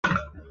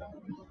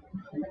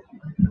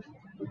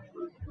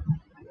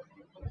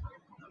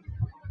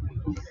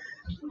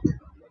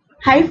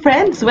Hi,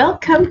 friends.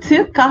 Welcome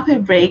to Coffee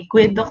Break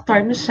with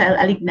Dr. Michelle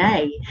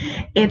Alignay.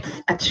 It's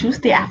a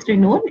Tuesday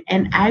afternoon,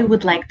 and I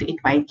would like to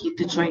invite you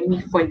to join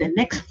me for the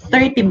next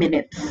 30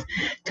 minutes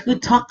to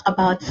talk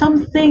about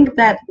something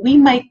that we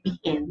might be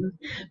in,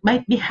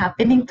 might be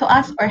happening to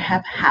us, or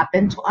have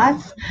happened to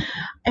us.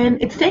 And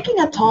it's taking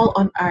a toll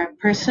on our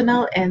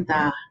personal and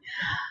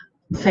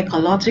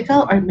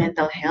psychological or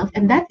mental health,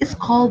 and that is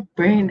called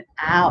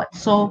burnout.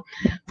 So,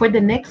 for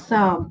the next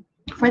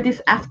for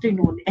this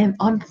afternoon and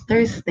on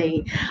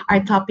Thursday, our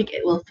topic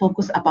it will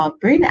focus about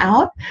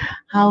burnout.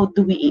 How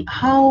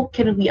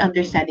can we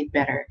understand it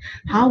better?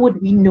 How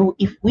would we know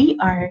if we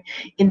are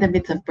in the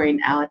midst of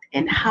burnout,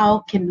 and how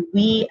can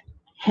we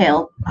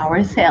help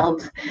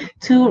ourselves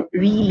to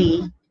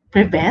really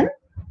prevent,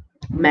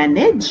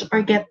 manage,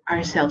 or get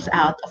ourselves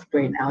out of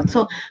burnout?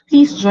 So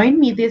please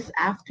join me this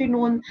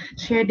afternoon.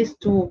 Share this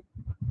to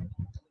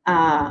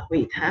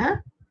wait, huh?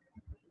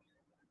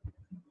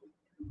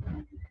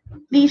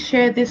 Please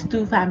share this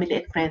to family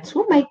and friends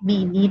who might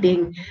be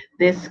needing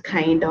this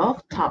kind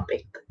of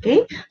topic.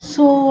 Okay,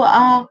 so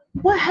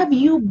what have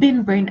you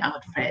been burned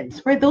out, friends?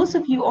 For those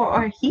of you who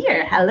are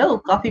here, hello,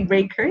 coffee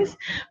breakers.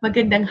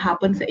 Magandang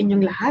hapon sa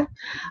inyong lahat.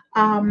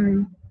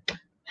 Um,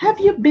 have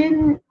you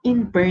been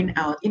in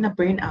a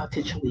burnout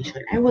situation?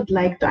 I would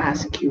like to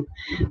ask you,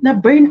 na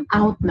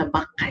burnout na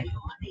ba kayo?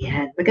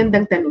 Ayan,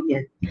 magandang tanong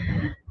yan.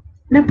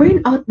 Na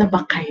burnout na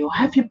ba kayo?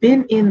 Have you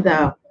been in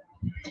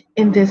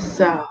this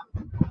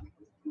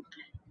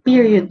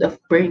period of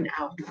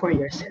burnout for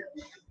yourself?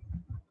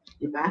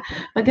 Diba?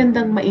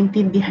 Magandang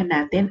maintindihan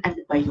natin ano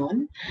ba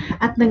yun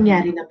at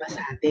nangyari na ba sa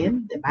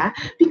atin, diba?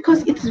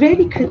 Because it's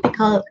very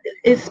critical,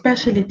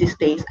 especially these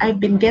days. I've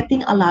been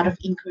getting a lot of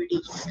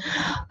inquiries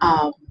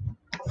um,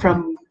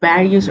 from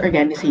various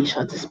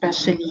organizations,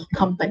 especially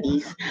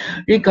companies,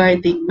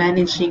 regarding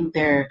managing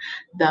the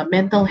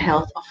mental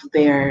health of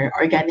their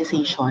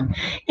organization.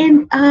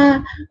 And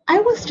I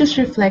was just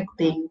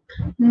reflecting,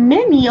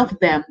 many are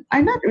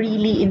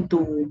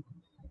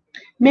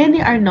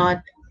not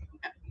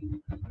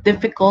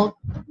difficult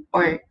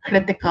or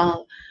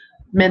critical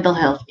mental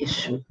health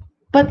issue.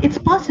 But it's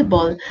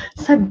possible,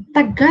 sa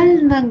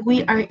tagal nang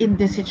we are in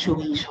this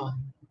situation,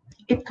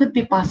 it could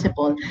be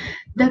possible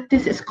that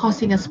this is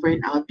causing us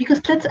burnout.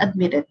 Because let's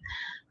admit it,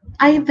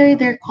 either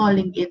they're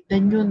calling it the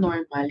new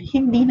normal,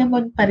 hindi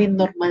naman pa rin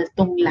normal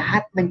tong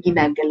lahat ng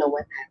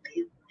ginagalawan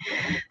natin.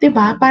 'Di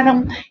ba?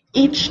 Parang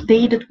each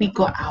day that we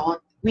go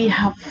out, we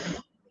have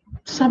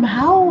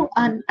somehow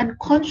an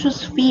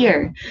unconscious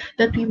fear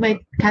that we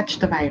might catch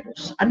the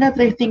virus.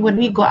 Another thing, when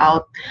we go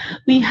out,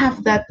 we have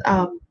that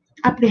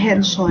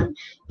apprehension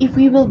if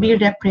we will be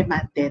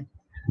reprimanded.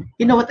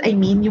 You know what I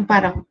mean? Yung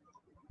parang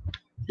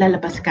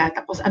lalabas ka,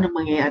 tapos anong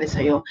mangyayari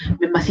sa'yo?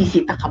 May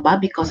masisita ka ba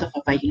because of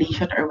a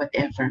violation or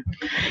whatever?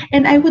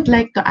 And I would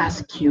like to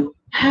ask you,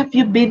 have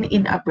you been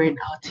in a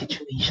burnout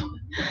situation?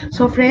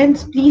 So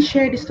friends, please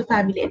share this to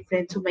family and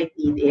friends who might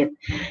need it.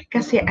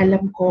 Kasi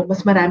alam ko,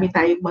 mas marami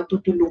tayong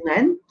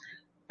matutulungan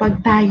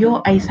pag tayo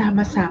ay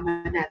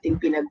sama-sama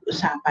nating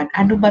pinag-usapan.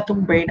 Ano ba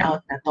tong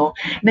burnout na to?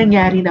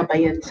 Nangyari na ba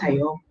yan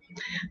sa'yo?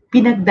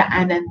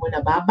 Pinagdaanan mo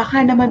na ba? Baka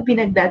naman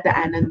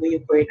pinagdadaanan mo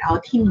yung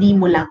burnout, hindi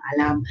mo lang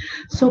alam.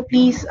 So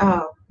please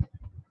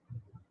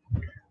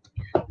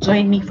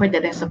join me for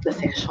the rest of the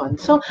session.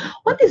 So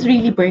what is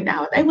really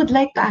burnout? I would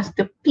like to ask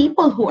the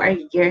people who are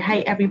here.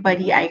 Hi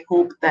everybody. I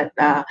hope that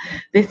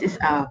this is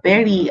a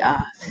very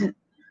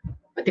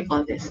what do you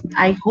call this?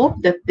 I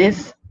hope that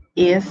this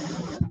is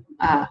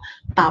a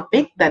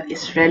topic that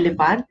is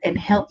relevant and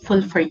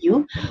helpful for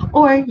you,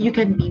 or you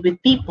can be with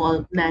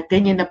people na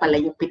ganyan na pala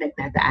yung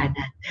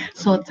pinagdadaanan.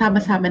 So,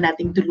 sama-sama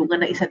nating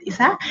tulungan ng isa't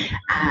isa.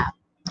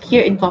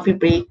 Here in Coffee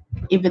Break,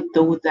 even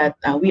though that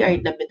we are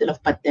in the middle of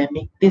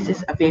pandemic, this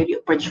is a very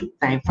opportune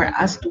time for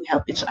us to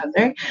help each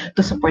other,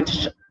 to support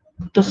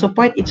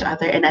each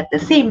other, and at the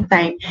same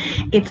time,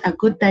 it's a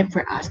good time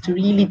for us to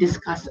really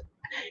discuss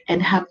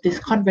and have these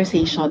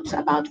conversations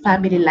about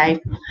family life,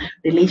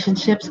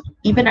 relationships,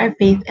 even our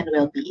faith and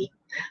well-being.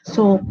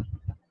 So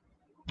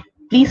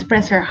please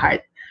press your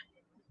heart.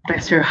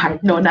 Press your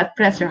heart. No, not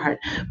press your heart.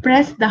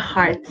 Press the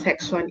heart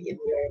section in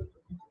your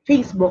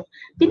Facebook.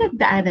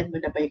 Pinagdaanan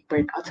mo na ba yung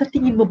burnout? Sa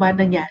tingin mo ba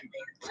nangyari na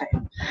yun sa'yo?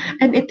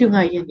 And ito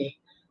nga yun eh.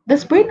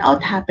 Does burnout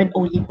happen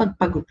only pag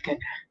pagod ka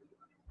na?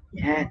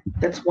 Yeah,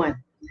 that's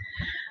one.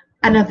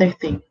 Another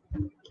thing.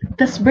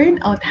 Does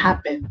burnout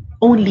happen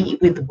only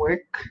with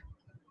work?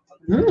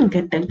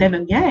 Gandang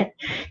tanong yan.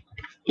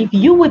 If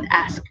you would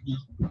ask me,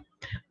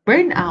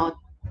 burnout,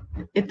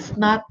 it's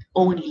not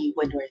only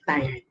when we're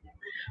tired.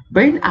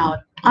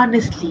 Burnout,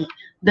 honestly,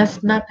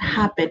 does not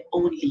happen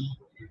only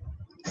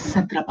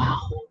sa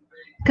trabaho.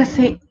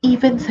 Kasi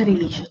even sa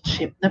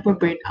relationship,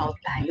 na-burnout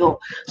tayo.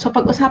 So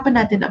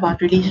pag-usapan natin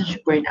about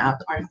relationship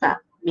burnout or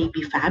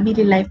maybe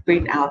family life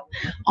burnout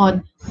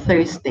on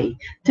Thursday.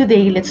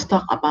 Today, let's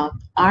talk about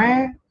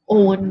our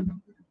own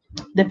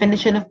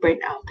definition of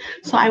burnout.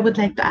 So I would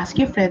like to ask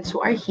you friends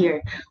who are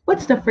here,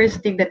 what's the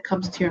first thing that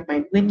comes to your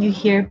mind when you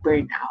hear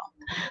burnout?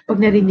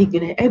 Pag narinig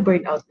yun ay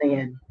burnout na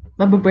yan.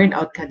 mababurn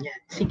out ka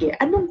niyan. Sige,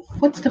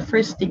 what's the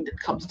first thing that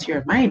comes to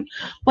your mind?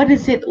 What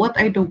is it? What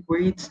are the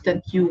words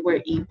that you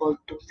were able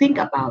to think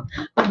about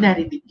pag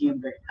narinig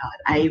yung burnout?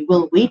 I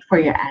will wait for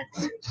your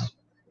answers.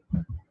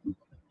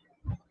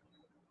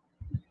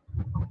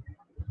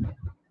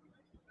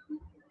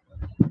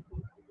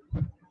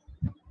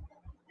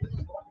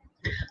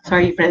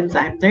 Sorry, friends,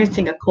 I'm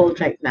nursing a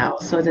cold right now,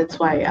 so that's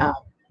why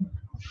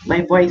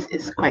my voice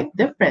is quite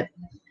different.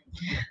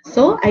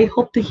 So, I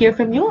hope to hear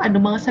from you. Ano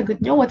mga sagot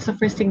nyo? What's the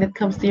first thing that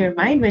comes to your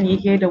mind when you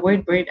hear the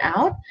word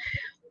burnout?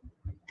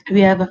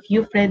 We have a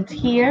few friends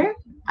here.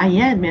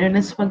 Ayan, meron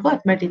na sumagot.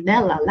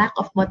 Martinella, lack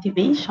of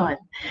motivation.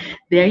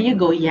 There you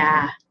go.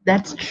 Yeah,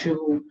 that's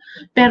true.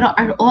 Pero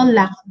are all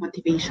lack of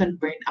motivation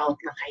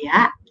burnout na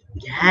kaya?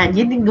 Yan,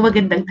 yun yung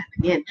magandang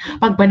tanongin.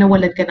 Pag ba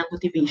nawalan ka ng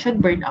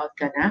motivation, burnout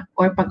ka na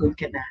or pagod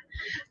ka na?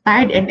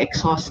 Tired and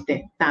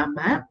exhausted.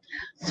 Tama?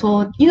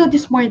 So,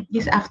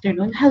 this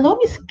afternoon, hello,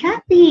 Miss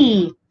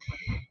Kathy.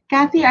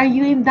 Kathy, are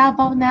you in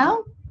Davao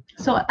now?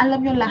 So,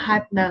 alam nyo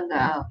lahat ng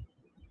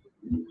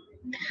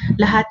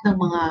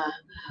mga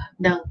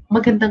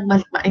magandang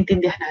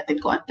maintindihan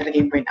natin kung ano talaga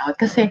yung burnout.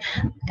 Kasi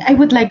I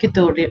would like you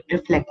to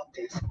reflect on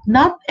this.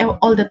 Not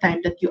all the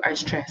time that you are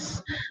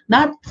stressed.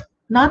 Not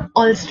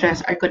all stress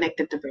are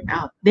connected to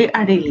burnout. They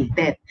are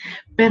related.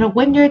 Pero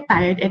when you're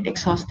tired and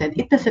exhausted,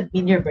 it doesn't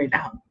mean you're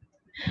burnout.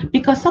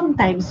 Because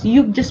sometimes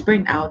you just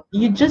burn out.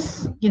 You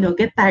just,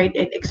 get tired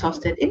and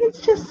exhausted. And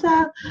it's just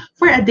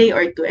for a day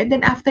or two. And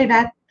then after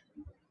that,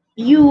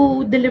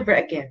 you deliver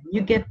again. You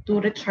get to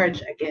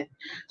recharge again.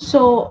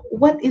 So,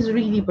 what is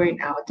really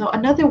burnout? So,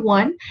 another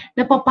one,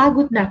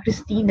 napapagod na,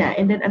 Christina.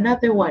 And then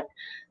another one,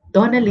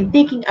 Donalyn,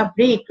 taking a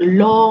break,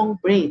 long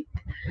break.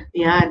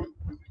 Yan.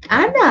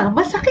 Ana,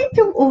 masakit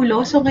yung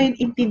ulo. So, ngayon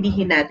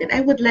intindihin natin.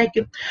 I would like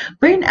you,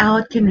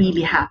 burnout can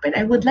really happen.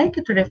 I would like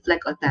you to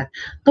reflect on that.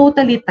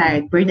 Totally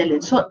tired,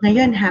 burnout. So,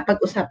 ngayon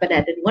pag-usapan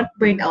natin what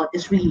burnout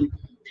is really.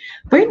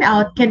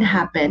 Burnout can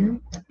happen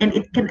and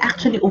it can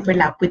actually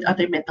overlap with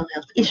other mental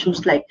health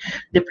issues like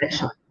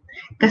depression.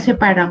 Kasi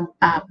parang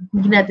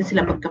hindi natin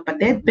sila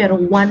magkapatid, pero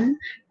one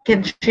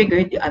can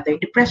trigger the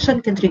other. Depression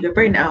can trigger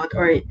burnout,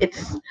 or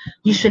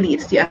usually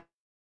it's the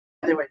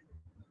other one.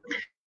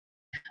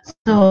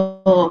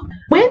 So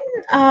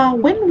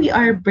when we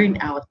are burned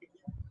out,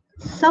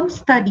 some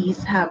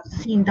studies have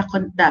seen the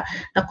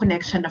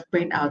connection of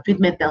burnout with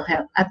mental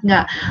health. At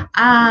nga,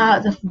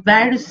 the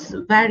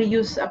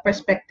various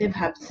perspective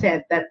have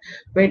said that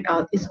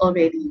burnout is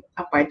already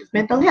a part of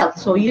mental health.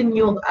 So yun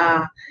yung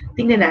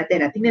tingnan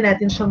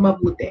natin siyang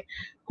mabuti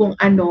kung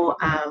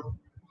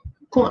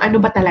ano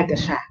ba talaga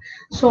siya.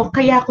 So,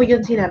 kaya ko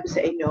yun sinabi sa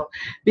inyo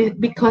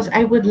because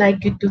I would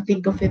like you to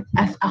think of it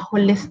as a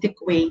holistic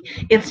way.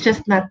 It's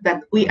just not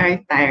that we are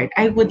tired.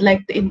 I would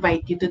like to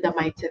invite you to the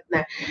mindset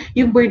na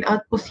yung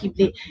burnout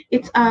posible,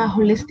 it's a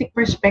holistic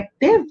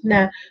perspective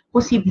na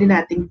posible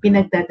nating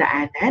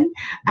pinagdadaanan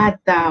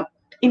at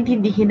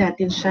intindihin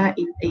natin siya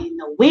in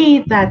a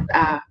way that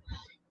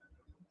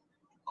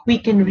we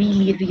can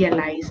really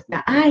realize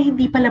na,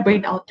 hindi pala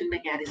burnout yung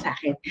nangyari sa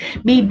akin.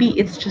 Maybe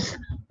it's just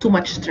too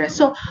much stress.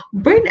 So,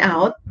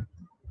 burnout,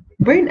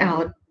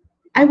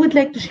 I would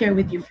like to share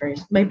with you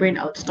first my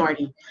burnout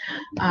story.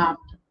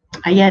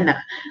 Ayan na.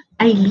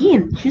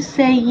 Eileen, she's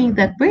saying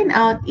that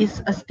burnout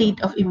is a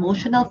state of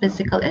emotional,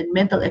 physical, and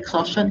mental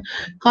exhaustion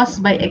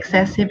caused by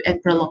excessive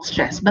and prolonged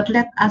stress. But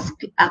let us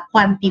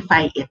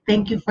quantify it.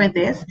 Thank you for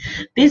this.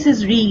 This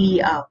is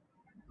really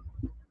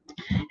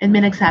and may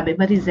nagsabi,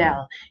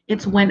 Marizel,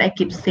 it's when I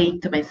keep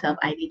saying to myself,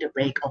 I need a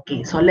break.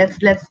 Okay, so let's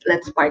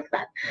park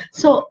that.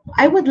 So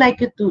I would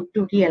like you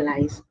to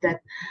realize that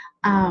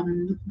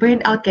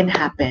burnout can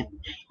happen.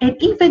 And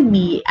even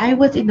me, I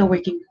was in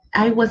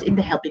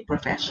the helping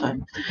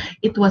profession.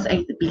 I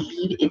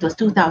believe it was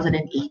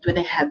 2008 when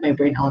I had my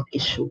burnout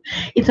issue.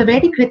 It's a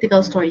very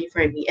critical story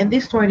for me. And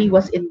this story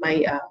was in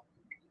my,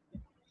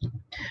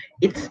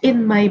 it's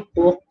in my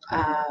book,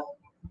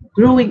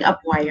 Growing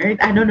Up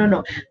Wired.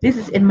 No. This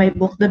is in my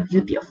book, The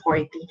Beauty of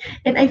 40.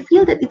 And I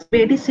feel that it's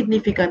very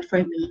significant for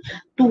me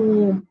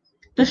to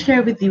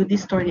share with you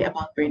this story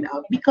about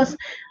burnout because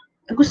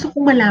gusto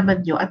kong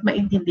malaman nyo at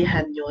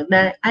maintindihan nyo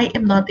na I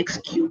am not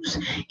excused.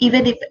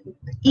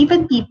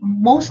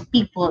 Most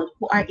people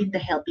who are in the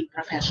helping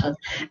profession,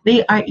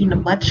 they are in a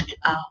much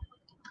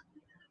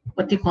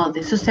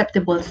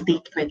susceptible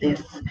state for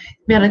this.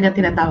 Meron nga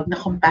tinatawag na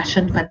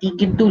compassion fatigue,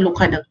 yung tulong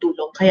ka ng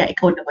tulong, kaya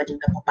ikaw naman yung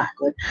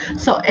napapagod.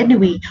 So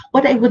anyway,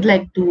 what I would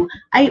like to,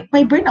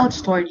 my burnout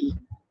story,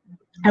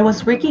 I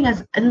was working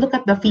and look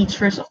at the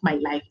features of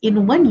my life.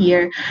 In 1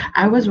 year,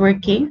 I was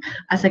working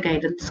as a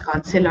guidance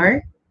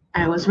counselor.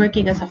 I was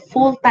working as a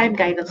full-time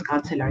guidance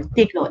counselor.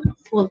 Take note,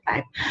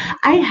 full-time.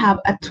 I have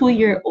a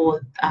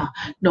 2-year-old,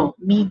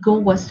 Migo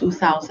was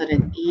 2008,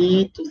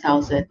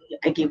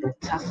 I gave birth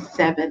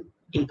 2007.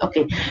 8.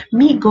 Okay,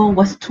 Migo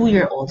was 2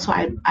 year old, so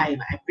I'm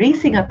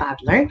raising a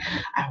toddler.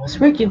 I was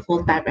working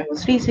full time. I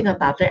was raising a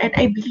toddler, and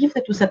I believe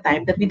that was a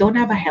time that we don't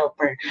have a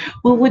helper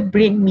who would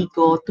bring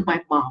Migo to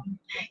my mom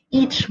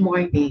each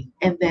morning.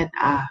 And then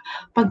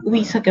pag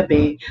uwi sa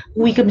gabi,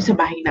 uwi kami sa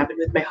bahay namin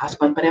with my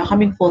husband. Pareho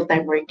kaming full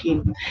time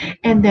working,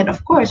 and then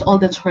of course all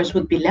the chores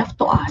would be left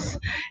to us.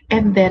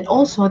 And then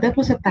also that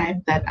was a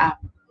time that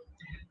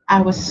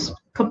I was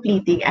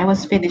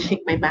finishing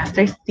my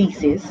master's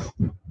thesis.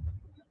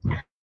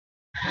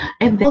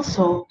 And then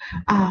also,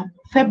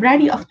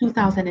 February of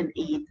 2008,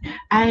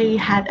 I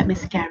had a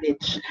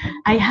miscarriage.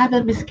 I had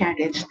a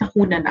miscarriage,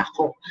 nakunan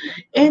ako.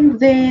 And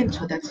then,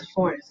 so that's the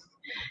fourth.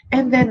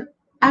 And then,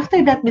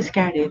 after that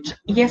miscarriage,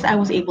 yes, I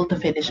was able to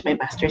finish my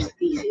master's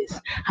thesis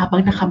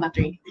habang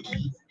naka-maternity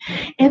leave.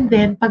 And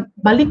then,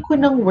 pagbalik ko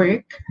ng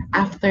work,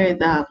 after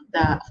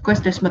of course,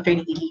 there's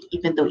maternity leave,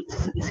 even though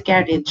it's a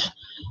miscarriage,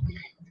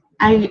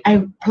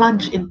 I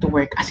plunged into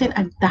work. As in,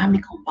 ang dami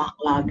kong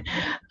backlog.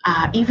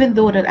 Even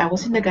though that I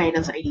was in the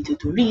guidance, I need to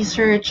do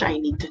research, I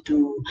need to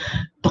do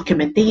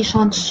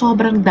documentation,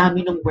 sobrang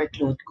dami ng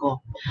workload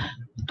ko.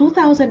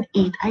 2008,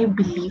 I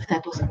believe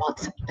that was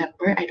about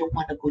September. I don't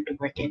want to go to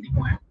work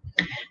anymore.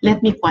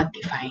 Let me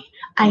quantify.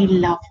 I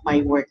love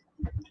my work.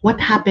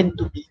 What happened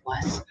to me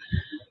was,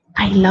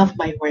 I love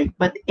my work,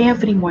 but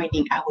every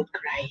morning I would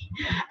cry.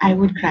 I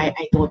would cry,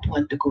 I don't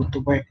want to go to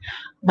work.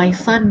 My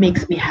son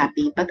makes me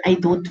happy, but I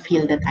don't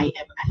feel that I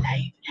am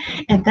alive.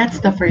 And that's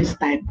the first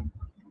time.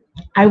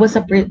 I'm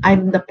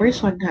the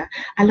person na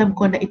alam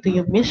ko na ito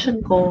yung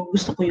mission ko,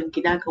 gusto ko yung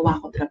ginagawa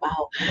ko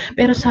trabaho.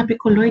 Pero sabi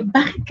ko, Lord,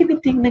 bakit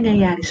ganito yung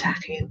nangyayari sa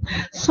akin?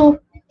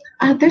 So,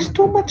 there's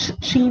too much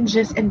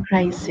changes and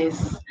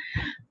crisis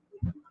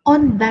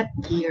on that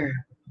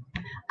year.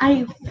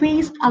 I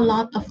faced a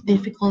lot of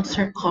difficult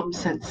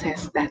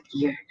circumstances that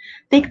year.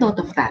 Take note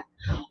of that.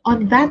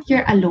 On that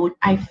year alone,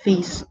 I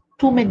faced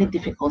too many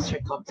difficult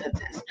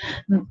circumstances.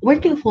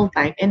 Working full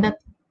time and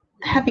not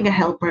having a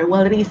helper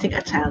while raising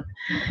a child,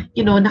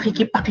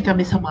 nakikipaki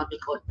kami sa mommy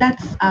ko.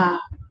 That's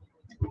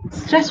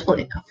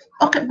stressful enough.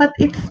 Okay, but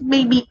it's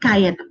maybe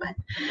kaya naman.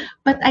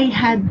 But I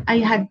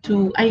have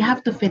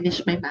to finish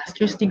my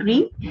master's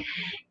degree,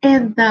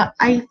 and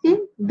I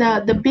think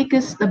the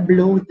biggest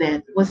blow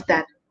then was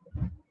that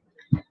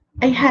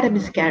I had a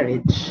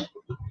miscarriage.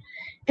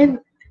 And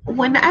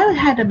when I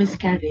had a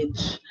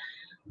miscarriage,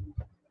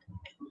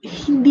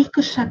 hindi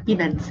ko siya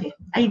pinansin.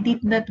 I did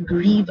not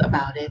grieve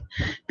about it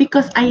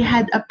because I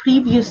had a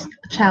previous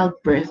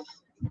childbirth.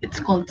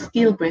 It's called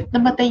stillbirth.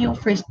 Namatay yung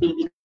first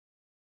baby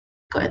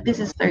ko. And this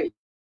is third.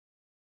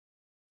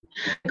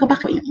 Ko ba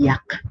ko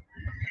iiyak?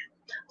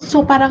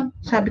 So parang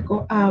sabi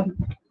ko,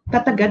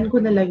 tatagan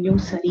ko na lang yung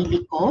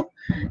sarili ko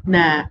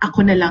na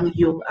ako na lang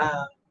yung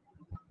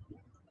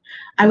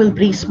I will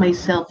brace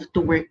myself to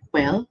work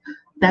well.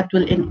 That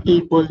will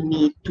enable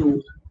me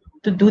to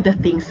do the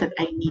things that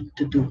I need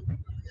to do.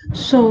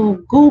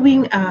 So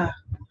going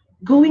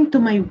to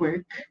my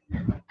work,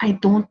 I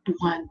don't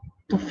want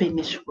to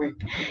finish work.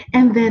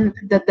 And then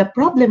the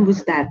problem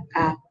was that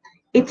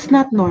it's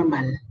not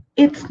normal.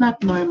 It's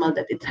not normal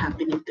that it's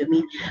happening to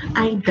me.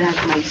 I drag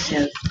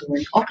myself to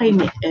work. Okay,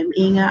 may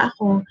MA nga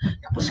ako.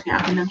 Tapos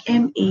nga ako ng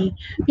MA.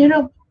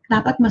 Pero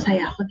dapat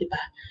masaya ako, di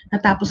ba?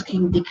 Natapos ko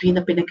yung degree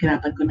na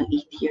pinaghirapan ko ng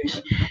 8 years.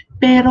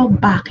 Pero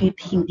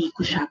bakit hindi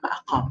ko siya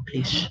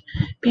ma-accomplish?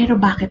 Pero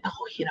bakit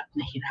ako hirap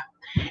na hirap?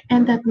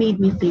 And that made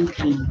me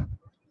thinking,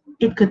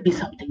 it could be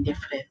something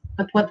different.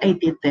 But what I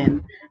did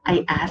then,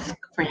 I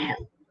asked for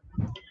help.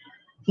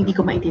 Hindi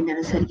ko maintindihan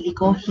ang sarili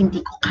ko,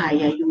 hindi ko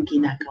kaya yung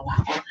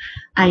ginagawa ko.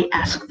 I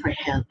asked for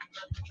help.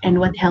 And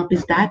what help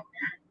is that?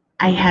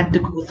 I had to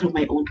go through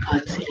my own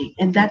counseling,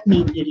 and that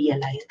made me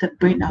realize that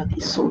burnout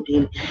is so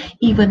real,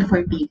 even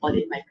for people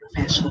in my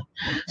profession.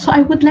 So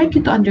I would like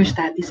you to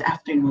understand this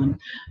afternoon,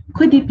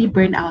 could it be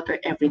burnout or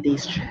everyday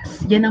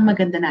stress? Yan ang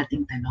maganda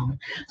nating tanong.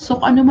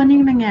 So kung ano man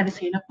yung nangyari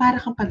sa'yo na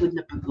para kang pagod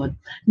na pagod,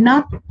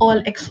 not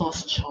all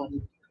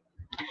exhaustion,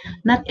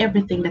 not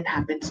everything that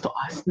happens to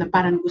us na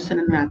parang gusto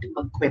na natin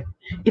mag-quit,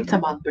 it's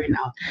about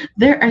burnout.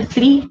 There are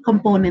 3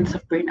 components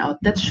of burnout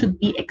that should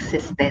be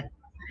existent.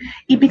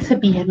 Ibig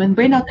sabihin, when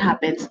burnout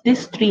happens,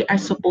 these 3 are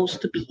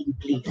supposed to be in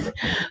place.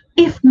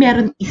 If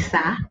meron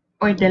isa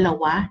or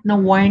dalawa na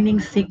warning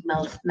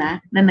signals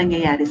na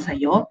nangyayari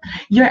sa'yo,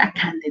 you're a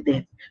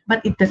candidate. But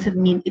it doesn't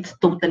mean it's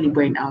totally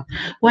burnout.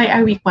 Why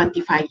are we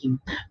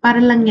quantifying? Para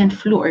lang yan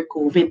flu or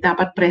COVID,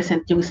 dapat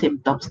present yung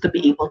symptoms to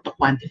be able to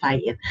quantify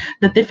it.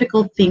 The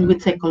difficult thing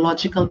with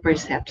psychological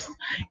percepts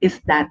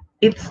is that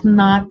it's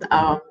not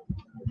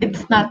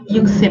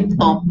yung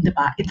symptom,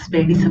 diba? It's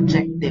very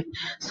subjective.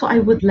 So I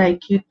would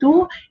like you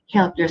to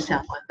help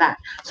yourself on that.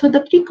 So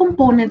the 3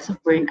 components of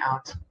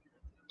burnout.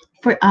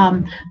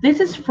 This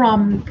is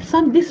from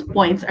these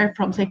points are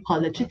from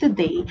Psychology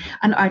Today,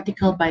 an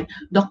article by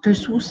Dr.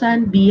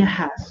 Susan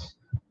Villegas.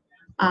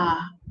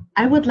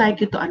 I would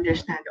like you to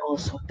understand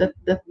also that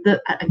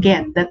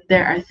again that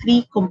there are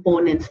 3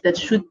 components that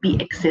should be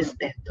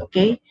existent.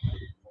 Okay.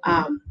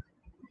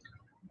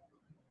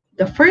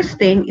 The first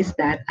thing is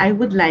that I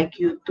would like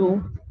you to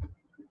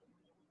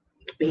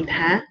Wait,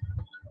 ha?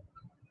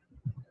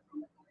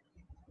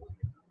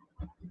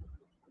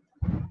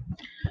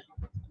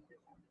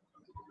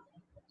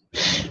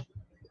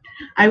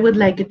 I would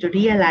like you to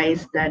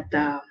realize that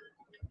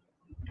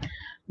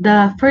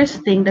the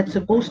first thing that's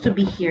supposed to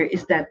be here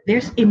is that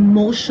there's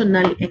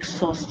emotional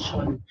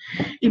exhaustion.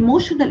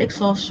 Emotional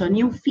exhaustion,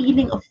 yung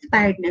feeling of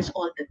tiredness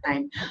all the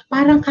time.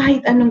 Parang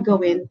kahit anong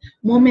gawin,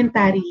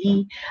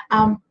 momentarily,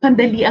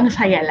 pandali ang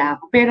saya lang.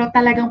 Pero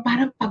talagang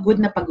parang pagod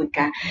na pagod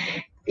ka.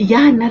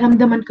 Yan,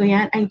 naramdaman ko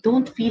yan. I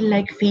don't feel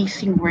like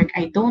facing work.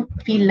 I don't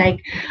feel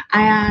like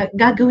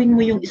gagawin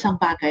mo yung isang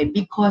bagay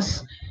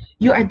because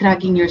you are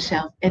dragging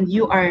yourself and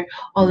you are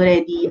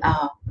already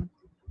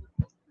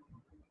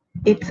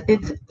it's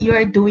you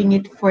are doing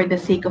it for the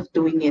sake of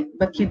doing it,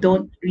 but you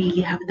don't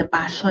really have the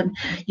passion,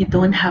 you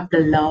don't have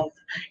the love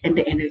and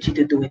the energy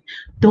to do it.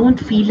 Don't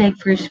feel like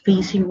first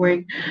facing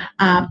work,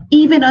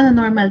 even on a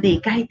normal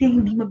day, kahit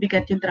hindi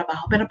mabigat yung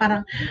trabaho, pero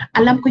parang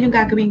alam ko yung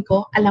gagawin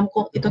ko, alam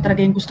ko ito talaga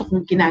yung gusto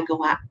kong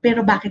ginagawa,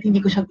 pero bakit hindi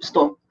ko siya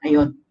gusto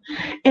ngayon?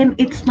 And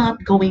it's not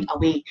going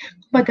away.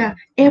 Kumbaga,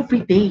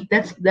 every day,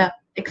 that's the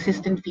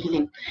existent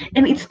feeling.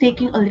 And it's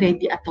taking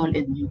already a toll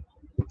in you.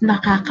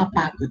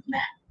 Nakakapagod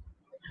na.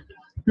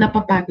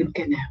 Napapagod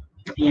ka na.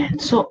 Ayan.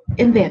 So,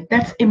 and then,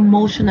 that's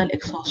emotional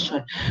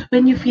exhaustion.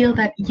 When you feel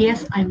that,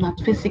 yes, I'm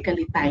not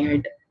physically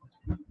tired,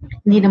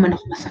 hindi naman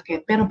ako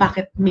masakit, pero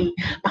bakit may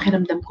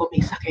pakiramdam ko may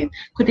sakit?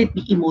 Could it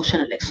be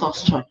emotional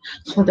exhaustion?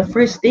 So, the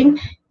first thing,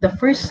 the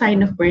first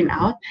sign of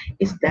burnout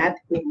is that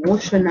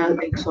emotional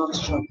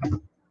exhaustion.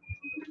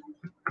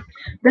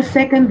 The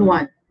second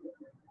one,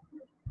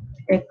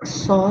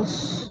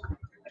 exhaust,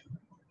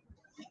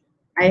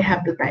 I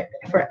have to type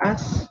it for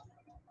us.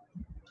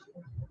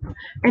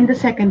 And the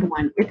second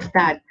one, it's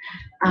that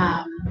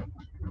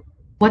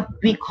what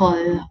we call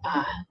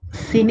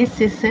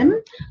cynicism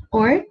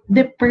or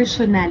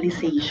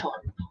depersonalization.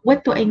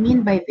 What do I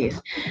mean by this?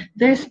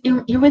 There's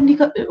when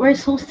we're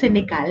so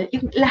cynical,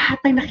 yung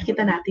lahat ng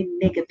nakikita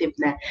natin negative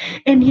na.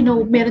 And you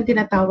know, meron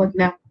tinatawag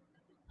na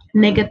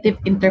negative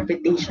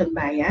interpretation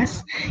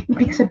bias.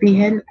 Ibig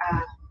sabihin,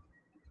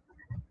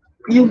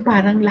 yung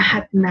parang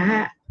lahat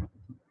na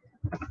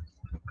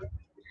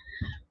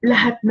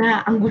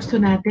ang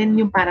gusto natin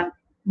yung parang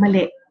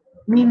mali.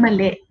 May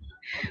mali.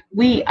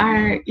 We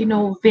are, you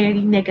know,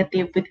 very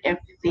negative with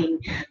everything.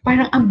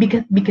 Parang ang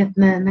bigat-bigat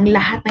na ng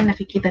lahat ng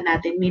nakikita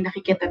natin. May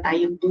nakikita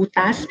tayong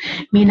butas,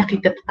 may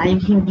nakikita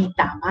tayong hindi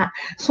tama.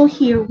 So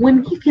here,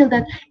 when we feel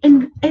that,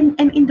 and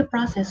in the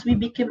process, we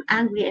become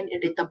angry and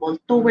irritable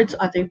towards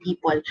other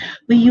people.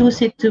 We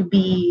use it to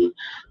be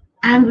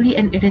angry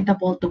and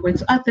irritable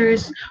towards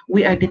others.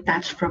 We are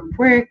detached from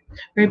work.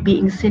 We're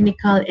being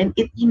cynical, and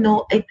it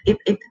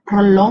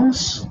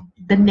prolongs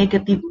the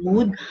negative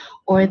mood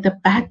or the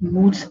bad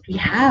moods that we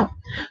have.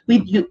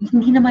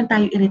 Hindi naman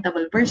tayo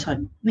irritable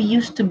person. We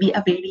used to be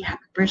a very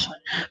happy person.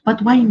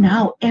 But why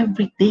now,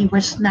 every day,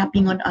 we're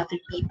snapping on other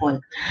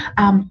people?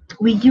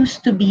 We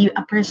used to be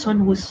a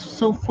person who's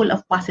so full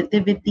of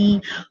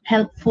positivity,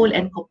 helpful,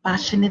 and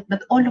compassionate.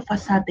 But all of a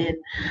sudden,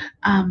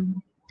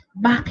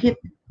 bakit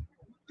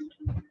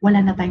wala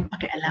na tayong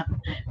pakialam?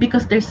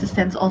 Because there's a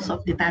sense also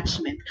of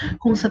detachment.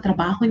 Kung sa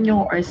trabaho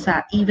nyo or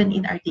sa even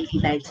in our daily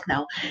lives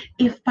now,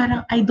 if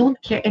parang I don't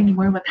care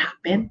anymore what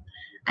happened,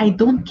 I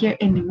don't care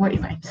anymore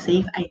if I'm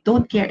safe, I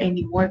don't care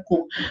anymore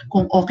kung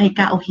okay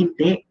ka o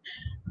hindi.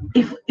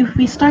 If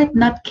we start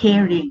not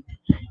caring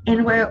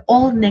and we're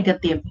all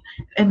negative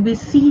and we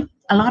see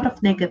a lot of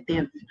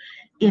negative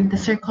in the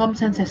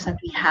circumstances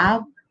that we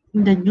have,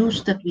 in the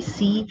news that we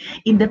see,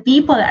 in the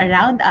people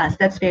around us,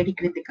 that's very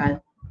critical.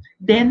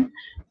 Then,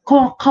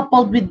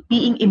 coupled with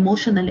being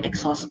emotionally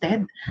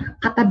exhausted,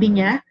 katabi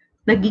niya,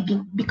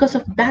 because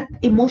of that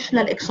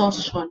emotional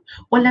exhaustion,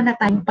 wala na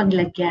tayong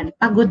paglagyan,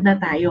 pagod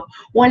na tayo,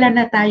 wala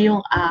na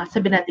tayong,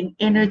 sabi natin,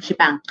 energy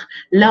bank,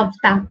 love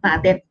tank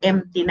natin,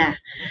 empty na.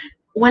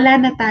 Wala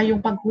na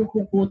tayong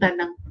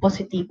paghuhugutan ng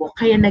positibo,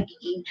 kaya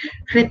nagiging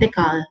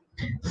critical,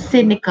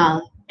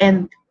 cynical,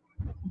 and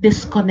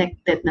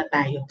disconnected na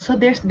tayo. So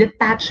there's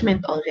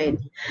detachment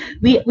already.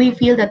 We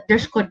feel that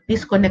there's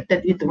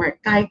disconnected with work.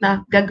 Kahit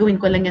na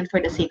gagawin ko lang yan for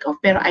the sake of,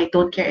 pero I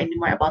don't care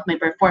anymore about my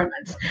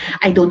performance.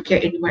 I don't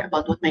care anymore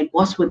about what my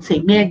boss would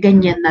say. May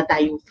ganyan na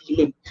tayong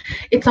feeling.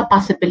 It's a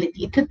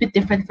possibility. It could be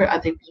different for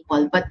other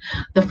people. But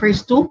the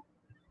first two,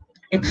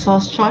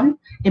 exhaustion,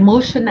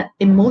 emotional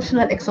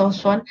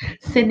exhaustion,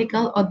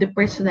 cynical or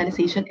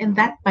depersonalization, and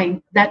that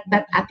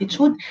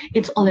attitude,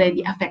 it's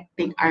already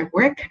affecting our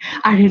work,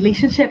 our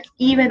relationships,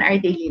 even our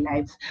daily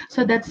lives.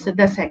 So that's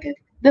the second.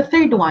 The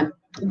third one,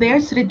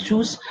 there's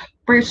reduced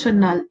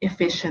personal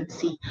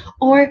efficiency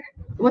or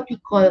what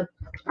we call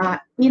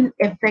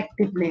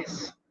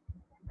ineffectiveness.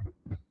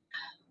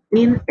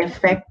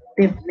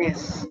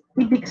 Ineffectiveness.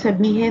 Ibig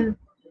sabihin,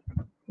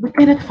 we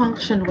cannot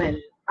function well.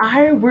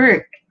 Our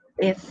work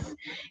is,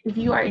 if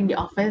you are in the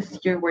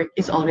office, your work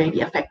is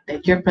already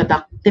affected, your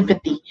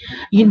productivity.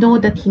 You know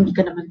that hindi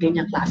ka naman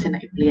ganyang klase na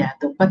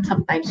empleyado, but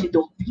sometimes you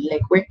don't feel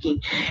like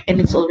working,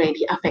 and it's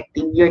already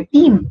affecting your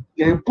team,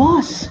 your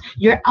boss,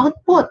 your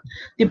output,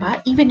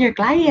 diba? Even your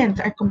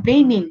clients are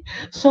complaining.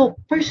 So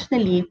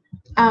personally,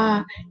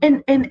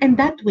 and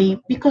that way,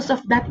 because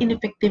of that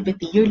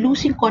ineffectivity, you're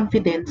losing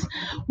confidence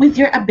with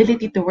your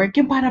ability to work.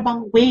 Yung para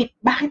bang, wait,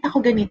 bakit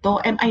ako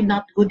ganito? Am I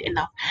not good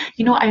enough?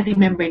 You know, I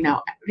remember now,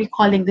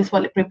 recalling this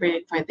while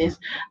preparing for this,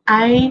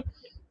 I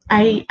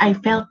I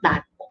felt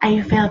that.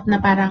 I felt na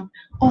parang,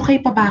 okay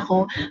pa ba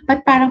ako?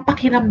 But parang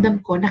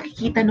pakiramdam ko,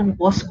 nakikita nung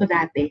boss ko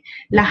dati,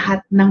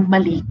 lahat ng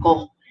mali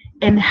ko.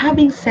 And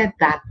having said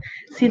that,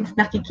 since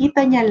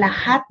nakikita niya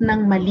lahat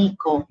ng mali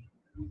ko,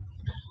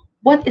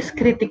 what is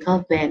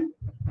critical then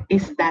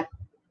is that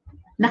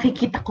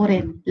nakikita ko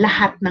rin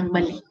lahat ng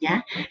mali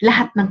niya,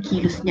 lahat ng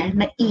kilos niya,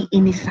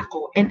 naiinis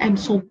ako, and I'm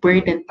so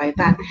burdened by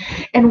that.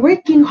 And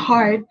working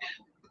hard,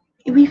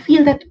 we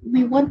feel that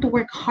we want to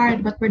work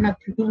hard but we're not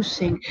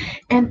producing.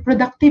 And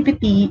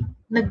productivity,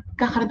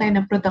 nagkakaroon tayo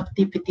ng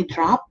productivity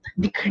drop,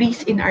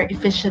 decrease in our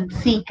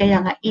efficiency,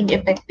 kaya nga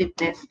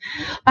ineffectiveness.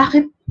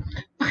 Bakit?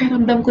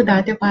 Pakiramdam ko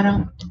dati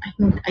parang,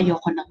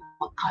 ayoko na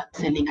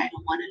mag-counseling. I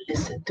don't want to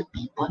listen to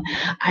people.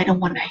 I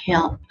don't want to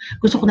help.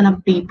 Gusto ko na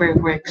lang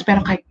paperworks. Pero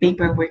kahit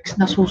paperworks,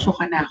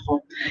 nasusuka na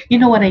ako. You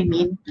know what I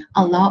mean?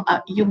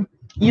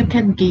 You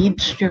can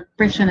gauge your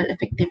personal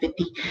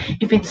effectivity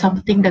if it's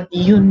something that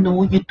you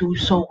know you do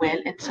so well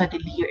and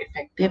suddenly you're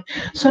effective.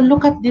 So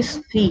look at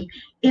this three.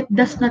 It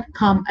does not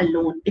come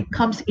alone. It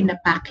comes in a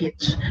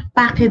package.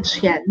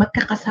 Package yan.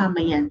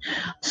 Magkakasama yan.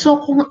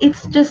 So kung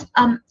it's just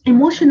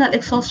emotional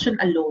exhaustion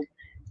alone,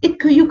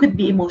 you could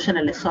be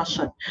emotional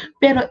exhaustion.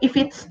 Pero if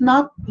it's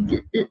not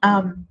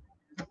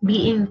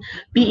being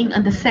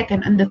on the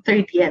second and the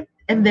third yet,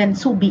 and then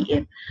so be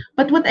it.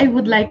 But what I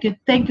would like you,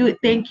 thank you,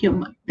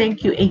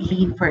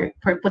 Aileen, for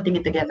putting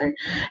it together.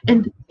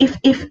 And if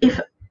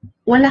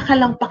wala ka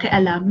lang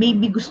pakialam,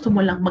 maybe gusto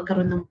mo lang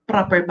magkaroon ng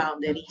proper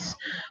boundaries.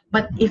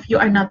 But if you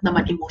are not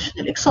naman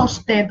emotionally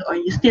exhausted or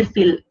you still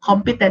feel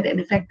competent and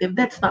effective,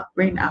 that's not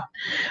burnout.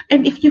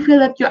 And if you feel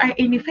that you are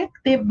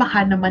ineffective,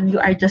 baka naman you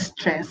are just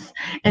stressed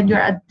and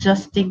you're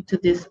adjusting to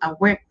this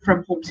work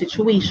from home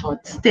situation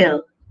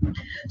still.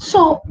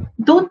 So,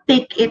 don't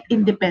take it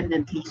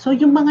independently. So,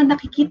 yung mga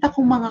nakikita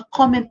kong mga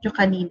comment nyo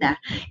kanina,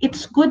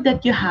 it's good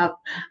that you have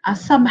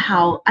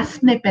somehow a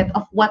snippet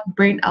of what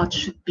burnout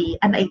should be,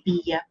 an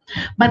idea.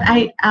 But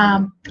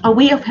a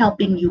way of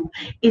helping you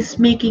is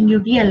making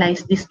you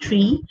realize these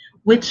three,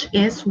 which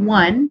is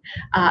one,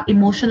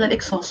 emotional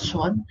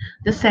exhaustion.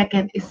 The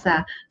second is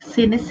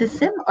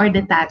cynicism or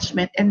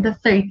detachment. And the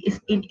third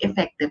is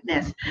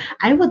ineffectiveness.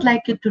 I would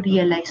like you to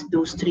realize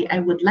those three. I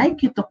would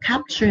like you to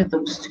capture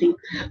those three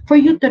for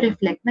you to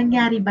reflect,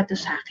 nangyari ba to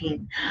sa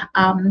akin?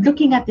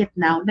 Looking at it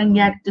now,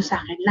 nangyari to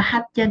sa akin.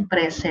 Lahat yan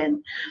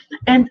present.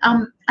 And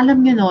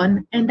alam nyo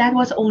nun, and that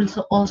was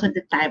also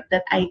the time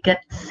that I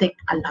get sick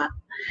a lot.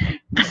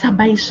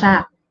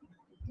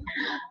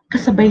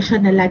 Kasabay siya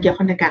na lagi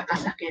ako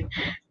nagkakasakit.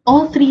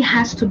 All three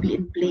has to be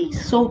in place.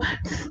 So,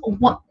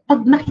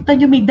 pag nakita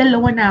nyo may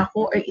dalawa na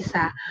ako or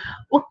isa,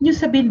 huwag nyo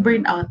sabihin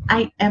burnout.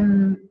 I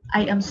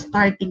am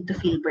starting to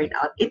feel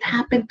burnout. It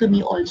happened to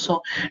me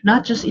also,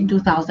 not just in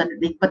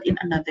 2008, but in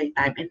another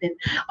time. And then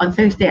on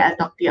Thursday, I'll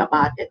talk to you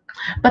about it.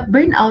 But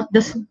burnout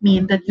doesn't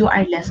mean that you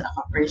are less of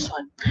a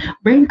person.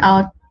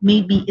 Burnout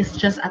maybe it's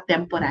just a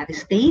temporary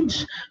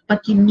stage,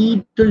 but you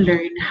need to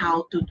learn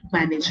how to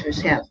manage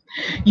yourself.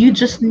 You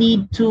just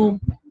need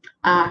to,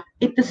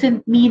 it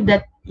doesn't mean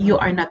that you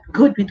are not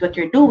good with what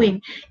you're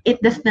doing.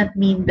 It does not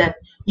mean that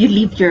you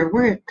leave your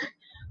work,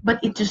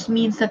 but it just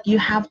means that you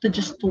have to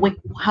just tweak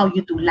how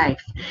you do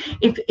life.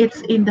 If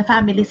it's in the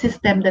family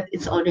system that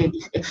is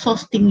already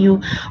exhausting you,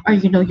 or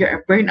you're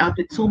a burnout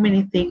with so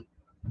many things,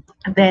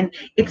 then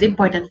it's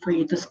important for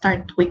you to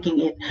start tweaking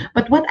it.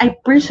 But what I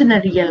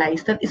personally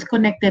realized that is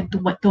connected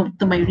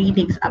to my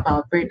readings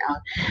about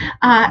burnout,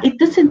 it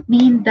doesn't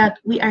mean that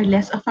we are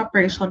less of a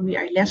person, we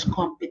are less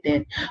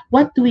competent.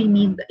 What do we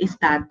mean is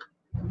that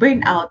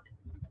burnout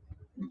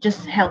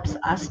just helps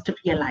us to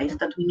realize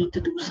that we need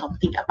to do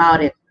something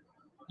about it.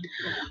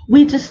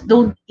 We just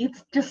don't,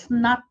 it's just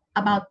not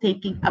about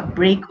taking a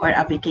break or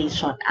a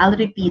vacation. I'll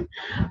repeat,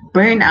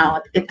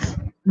 burnout, it's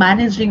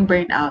managing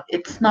burnout.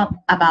 It's not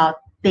about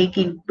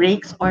taking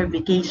breaks or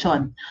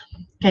vacation.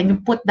 Can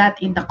you put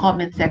that in the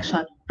comment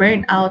section?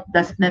 Burnout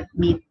does not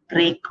mean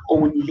break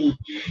only.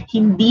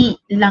 Hindi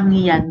lang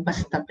yan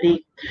basta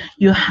break.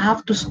 You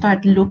have to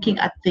start looking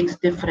at things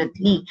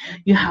differently.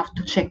 You have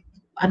to check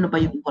ano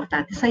ba yung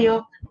importante sa'yo,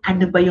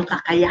 ano ba yung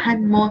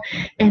kakayahan mo,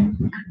 and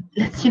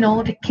let's,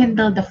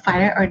 rekindle the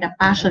fire or the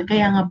passion.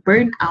 Kaya nga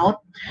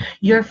burnout,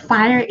 your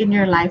fire in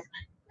your life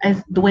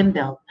is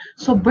dwindled.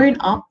 So burn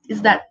up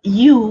is that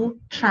you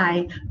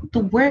try to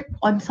work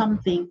on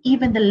something,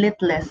 even the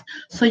littlest,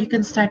 so you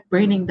can start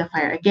burning the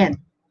fire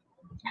again.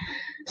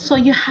 So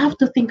you have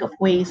to think of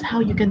ways how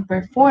you can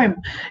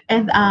perform.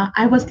 And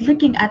I was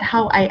looking at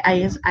how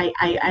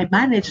I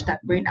managed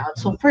that burnout.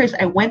 So first,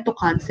 I went to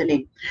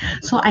counseling.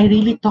 So I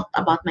really talked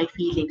about my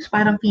feelings.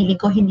 Parang feeling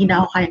ko hindi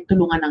na ako kayang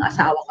tulungan ng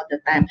asawa ko at the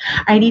time.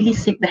 I really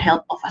seek the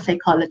help of a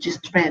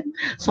psychologist friend.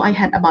 So I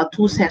had about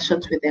 2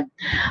 sessions with him.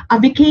 A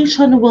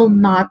vacation will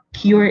not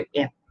cure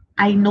it.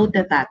 I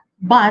noted that.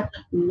 But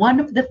one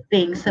of the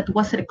things that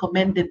was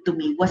recommended to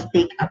me was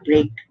take a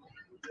break.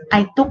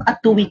 I took a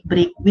 2-week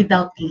break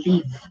without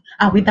leave,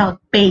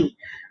 without pay,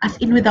 as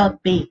in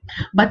without pay.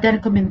 But the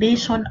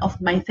recommendation of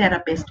my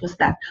therapist was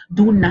that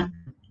do nothing.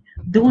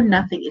 Do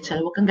nothing,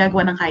 Itchel. Huwag kang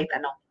gagawa ng kahit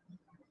ano.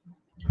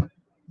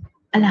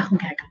 Ala akong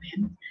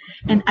gagawin.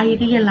 And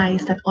I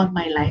realized that all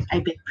my life,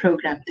 I've been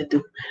programmed to do.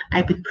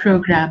 I've been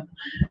programmed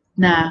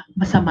na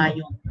masama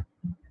yung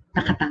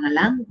nakatanga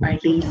lang or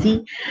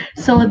lazy.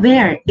 So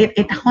there,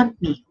 it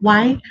haunted me.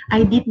 Why?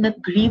 I did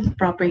not grieve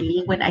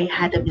properly when I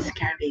had a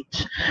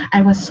miscarriage. I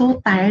was so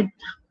tired.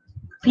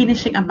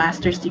 Finishing a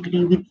master's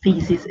degree with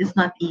thesis is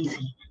not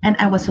easy. And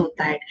I was so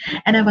tired.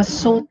 And I was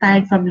so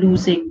tired from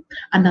losing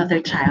another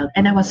child.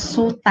 And I was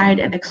so tired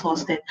and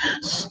exhausted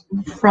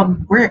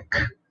from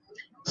work.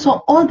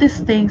 So all these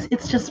things,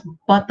 it's just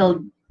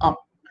bottled up.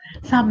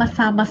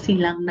 Sama-sama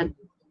silang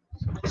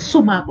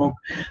sumabog.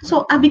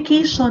 So a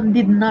vacation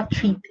did not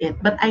treat it,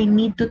 but I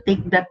need to take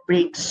that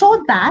break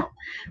so that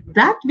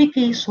that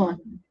vacation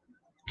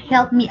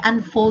helped me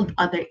unfold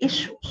other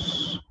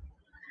issues.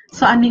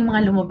 So ano yung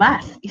mga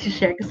lumabas?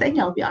 I-share ko sa inyo,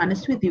 I'll be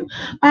honest with you.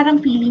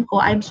 Parang feeling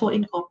ko, I'm so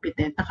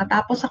incompetent.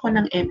 Nakatapos ako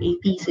ng MA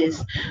thesis,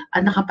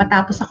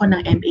 nakapatapos ako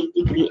ng MA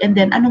degree, and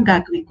then anong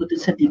gagawin ko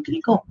dun sa degree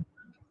ko?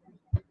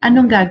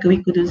 Anong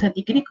gagawin ko dun sa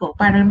degree ko?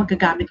 Para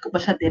magagamit ko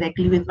ba siya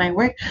directly with my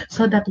work?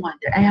 So that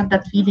wonder, I have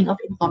that feeling of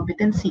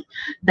incompetency.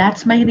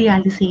 That's my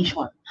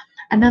realization.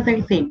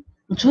 Another thing,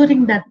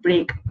 during that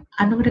break,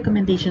 anong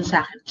recommendation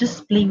sa akin?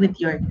 Just play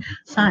with your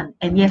son.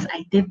 And yes,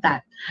 I did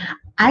that.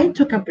 I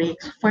took a break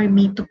for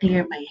me to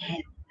clear my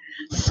head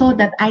so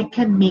that I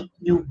can make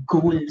new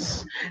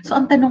goals. So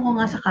ang tanong ko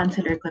nga sa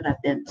counselor ko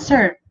that then,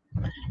 sir,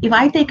 if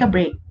I take a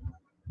break,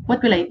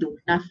 what will I do?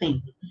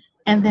 Nothing.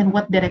 And then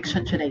what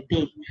direction should I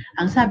take?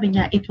 Ang sabi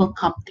niya, it will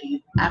come to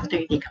you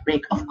after you take a break.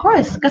 Of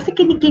course, kasi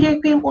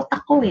kiniklear ko yung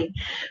utak ko eh.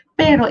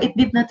 Pero it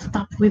did not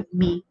stop with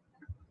me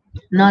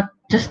not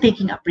just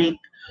taking a break.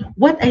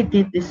 What I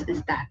did is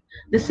that.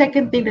 The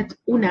second thing that,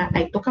 una,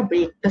 I took a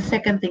break. The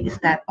second thing is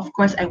that, of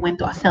course, I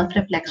went to a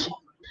self-reflection.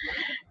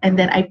 And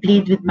then I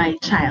played with my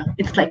child.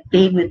 It's like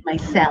playing with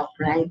myself,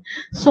 right?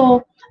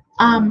 So,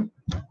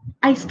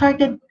 I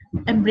started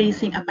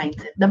embracing a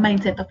mindset, the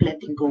mindset of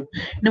letting go.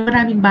 Na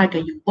maraming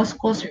bagay, yung boss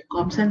ko,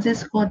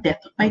 circumstances ko,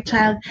 death of my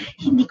child,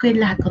 hindi ko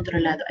yung lahat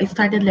kontrolado. I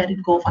started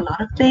letting go of a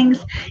lot of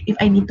things. If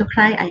I need to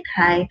cry, I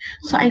cry.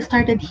 So I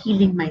started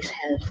healing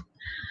myself.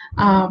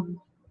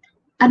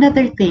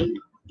 Another thing,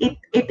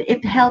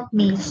 it helped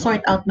me sort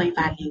out my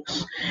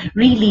values.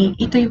 Really,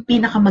 ito yung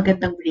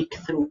pinakamagandang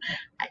breakthrough.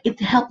 It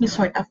helped me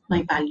sort out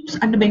my values.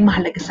 Ano ba yung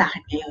mahalaga sa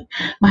akin ngayon?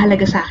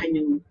 Mahalaga sa akin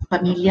yung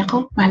pamilya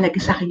ko, mahalaga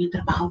sa akin yung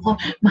trabaho ko,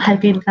 mahal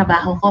ko yung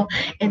trabaho ko,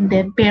 and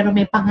then, pero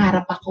may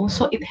pangarap ako.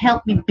 So it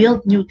helped me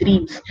build new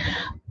dreams.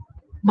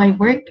 My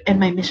work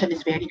and my mission is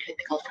very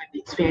critical for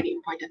me. It's very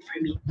important for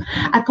me.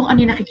 At kung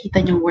ano yung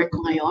nakikita niyong work ko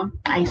ngayon,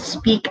 I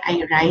speak,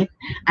 I write,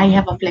 I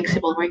have a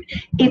flexible work.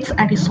 It's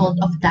a result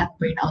of that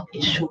burnout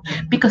issue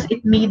because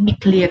it made me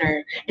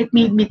clearer. It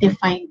made me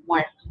define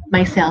more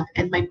myself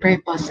and my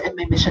purpose and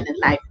my mission in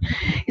life.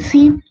 You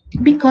see,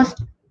 because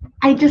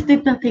I just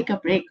did not take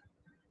a break.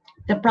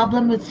 The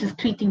problem was just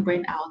treating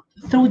burnout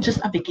through just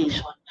a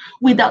vacation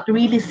without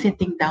really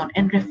sitting down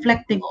and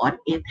reflecting on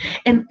it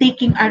and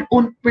taking our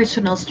own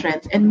personal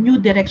strengths and new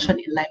direction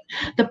in life.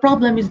 The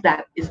problem is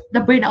that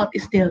the burnout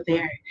is still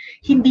there.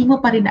 Hindi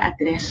mo pa rin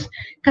na-address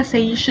kasi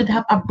you should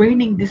have a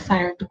burning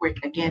desire to work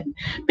again.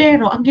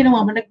 Pero ang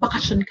ginawa mo,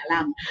 nagbakasyon ka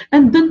lang.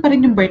 Nandun pa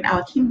rin yung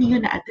burnout, hindi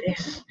yun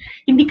na-address.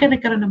 Hindi ka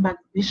nagkaroon ng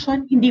bagong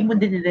vision, hindi mo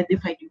din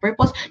na-define yung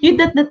purpose. You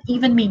did not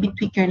even maybe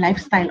tweak your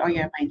lifestyle or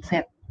your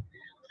mindset.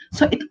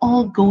 So it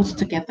all goes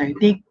together.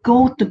 They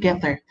go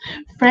together.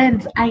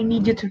 Friends, I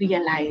need you to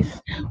realize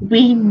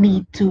we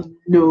need to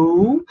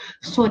know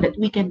so that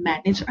we can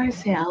manage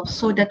ourselves,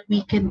 so that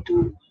we can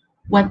do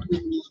what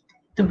we need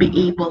to be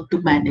able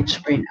to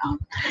manage burnout.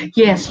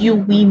 Yes,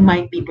 we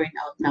might be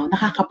burnout now.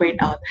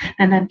 Nakaka-burnout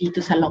na nandito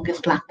sa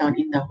longest lockdown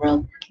in the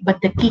world. But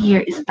the key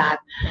here is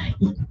that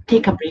you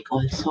take a break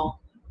also.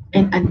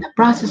 And the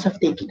process of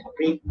taking a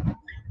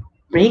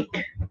break,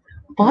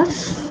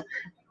 pause,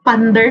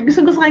 ponder,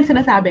 gusto kayo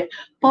sinasabi,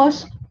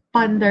 pause,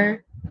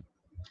 ponder,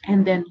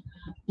 and then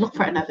look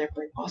for another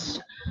purpose.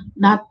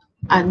 Not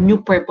a new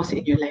purpose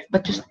in your life,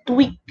 but just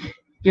tweak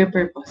your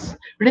purpose.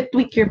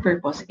 Retweak your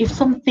purpose. If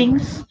some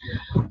things,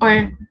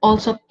 or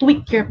also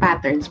tweak your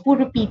patterns,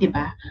 puro P,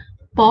 diba?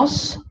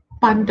 Pause,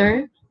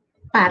 ponder,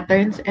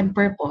 patterns, and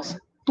purpose.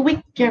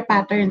 Tweak your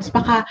patterns.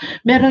 Baka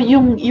meron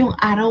yung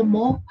araw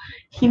mo,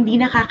 hindi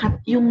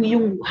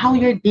yung how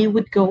your day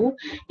would go,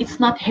 it's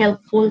not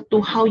helpful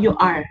to how you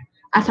are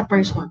as a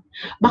person.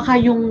 Baka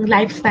yung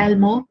lifestyle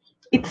mo,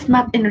 it's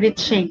not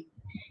enriching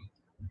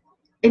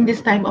in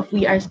this time of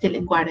we are still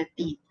in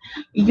quarantine.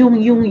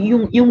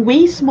 Yung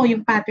ways mo,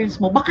 yung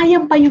patterns mo, baka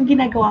yan pa yung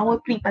ginagawa mo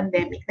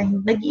pre-pandemic na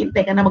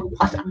nag-iintay ka na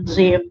magbukas ang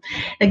gym,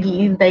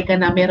 nag-iintay ka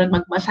na meron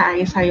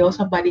magmasahe sa'yo,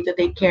 somebody to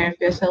take care of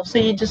yourself. So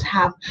you just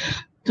have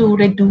to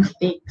reduce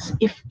things.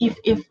 If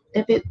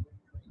it,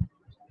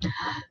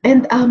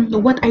 and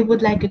what I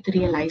would like you to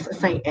realize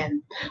as I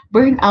end,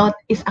 burnout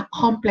is a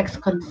complex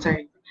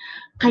concern.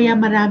 Kaya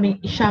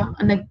marami siyang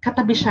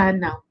katabi siya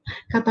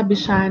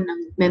ng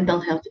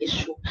mental health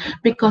issue.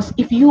 Because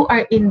if you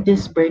are in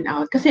this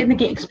burnout, kasi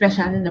nag-i-express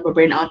siya na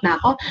burnout na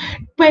ako,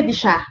 pwede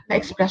siya na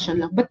expression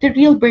lang. But the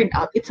real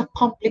burnout, it's a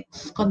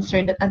complex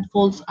concern that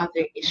unfolds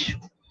other issue.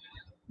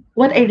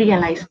 What I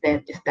realized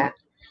then is that,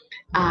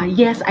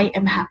 yes, I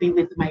am happy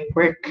with my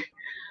work,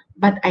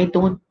 but I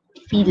don't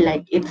feel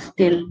like it's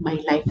still my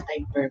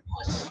lifetime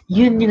purpose.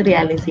 Yun yung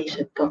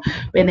realization ko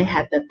when I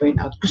had that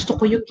burnout. Gusto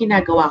ko yung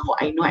ginagawa ko.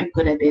 I know I'm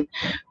good at it.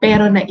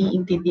 Pero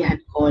naiintindihan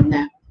ko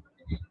na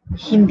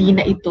hindi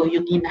na ito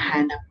yung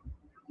hinahanap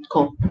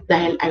ko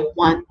dahil I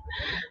want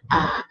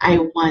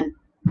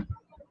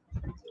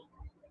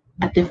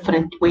a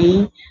different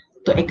way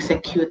to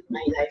execute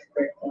my life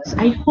purpose.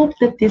 I hope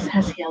that this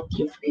has helped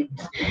you,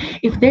 friends.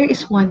 If there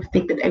is one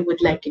thing that I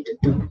would like you to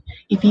do,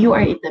 if you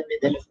are in the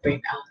middle of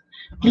burnout,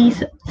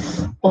 please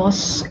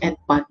pause and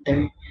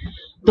ponder.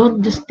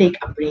 Don't just take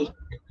a break.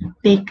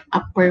 Take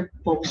a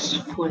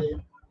purposeful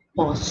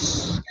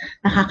pause.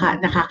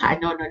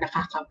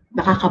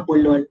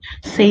 Nakakabulol.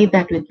 Say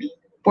that with me.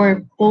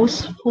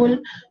 Purposeful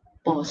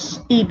pause.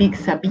 Ibig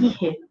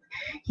sabihin,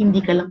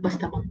 hindi ka lang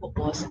basta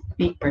magpo-pause,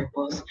 may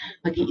purpose.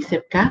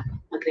 Mag-iisip ka,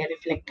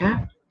 magre-reflect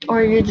ka,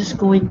 or you're just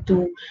going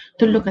to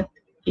look at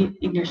it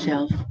in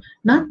yourself.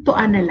 Not to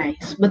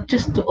analyze, but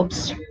just to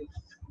observe.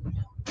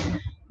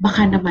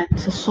 Baka naman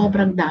sa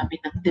sobrang dami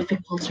ng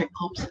difficult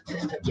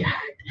circumstances that you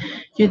had,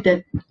 you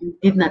did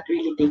not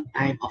really take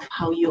time of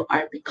how you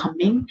are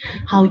becoming,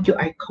 how you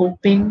are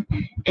coping,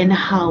 and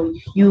how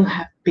you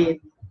have been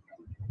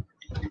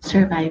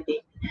surviving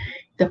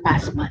the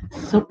past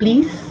months. So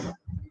please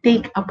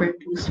take a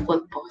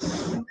purposeful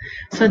pause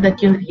so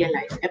that you'll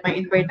realize, am I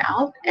in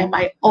burnout? Am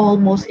I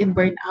almost in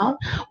burnout?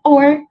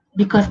 Or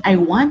because I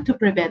want to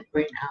prevent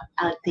burnout,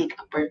 I'll take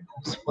a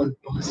purposeful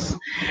pause.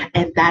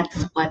 And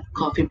that's what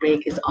Coffee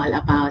Break is all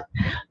about.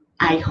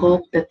 I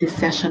hope that this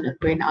session on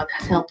burnout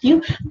has helped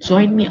you.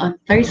 Join me on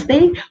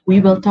Thursday. We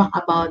will talk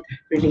about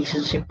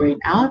relationship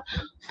burnout,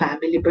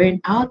 family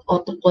burnout, o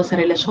tungkol sa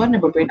relasyon,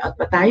 nababurnout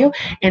ba tayo,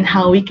 and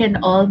how we can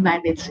all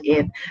manage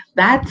it.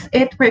 That's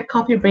it for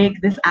Coffee Break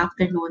this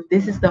afternoon.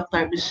 This is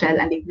Dr. Michelle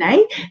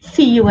Alignay.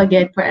 See you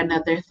again for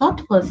another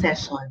thoughtful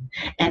session.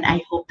 And I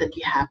hope that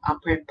you have a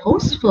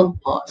purposeful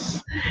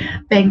pause.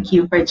 Thank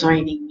you for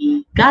joining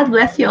me. God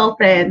bless you all,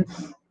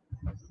 friends.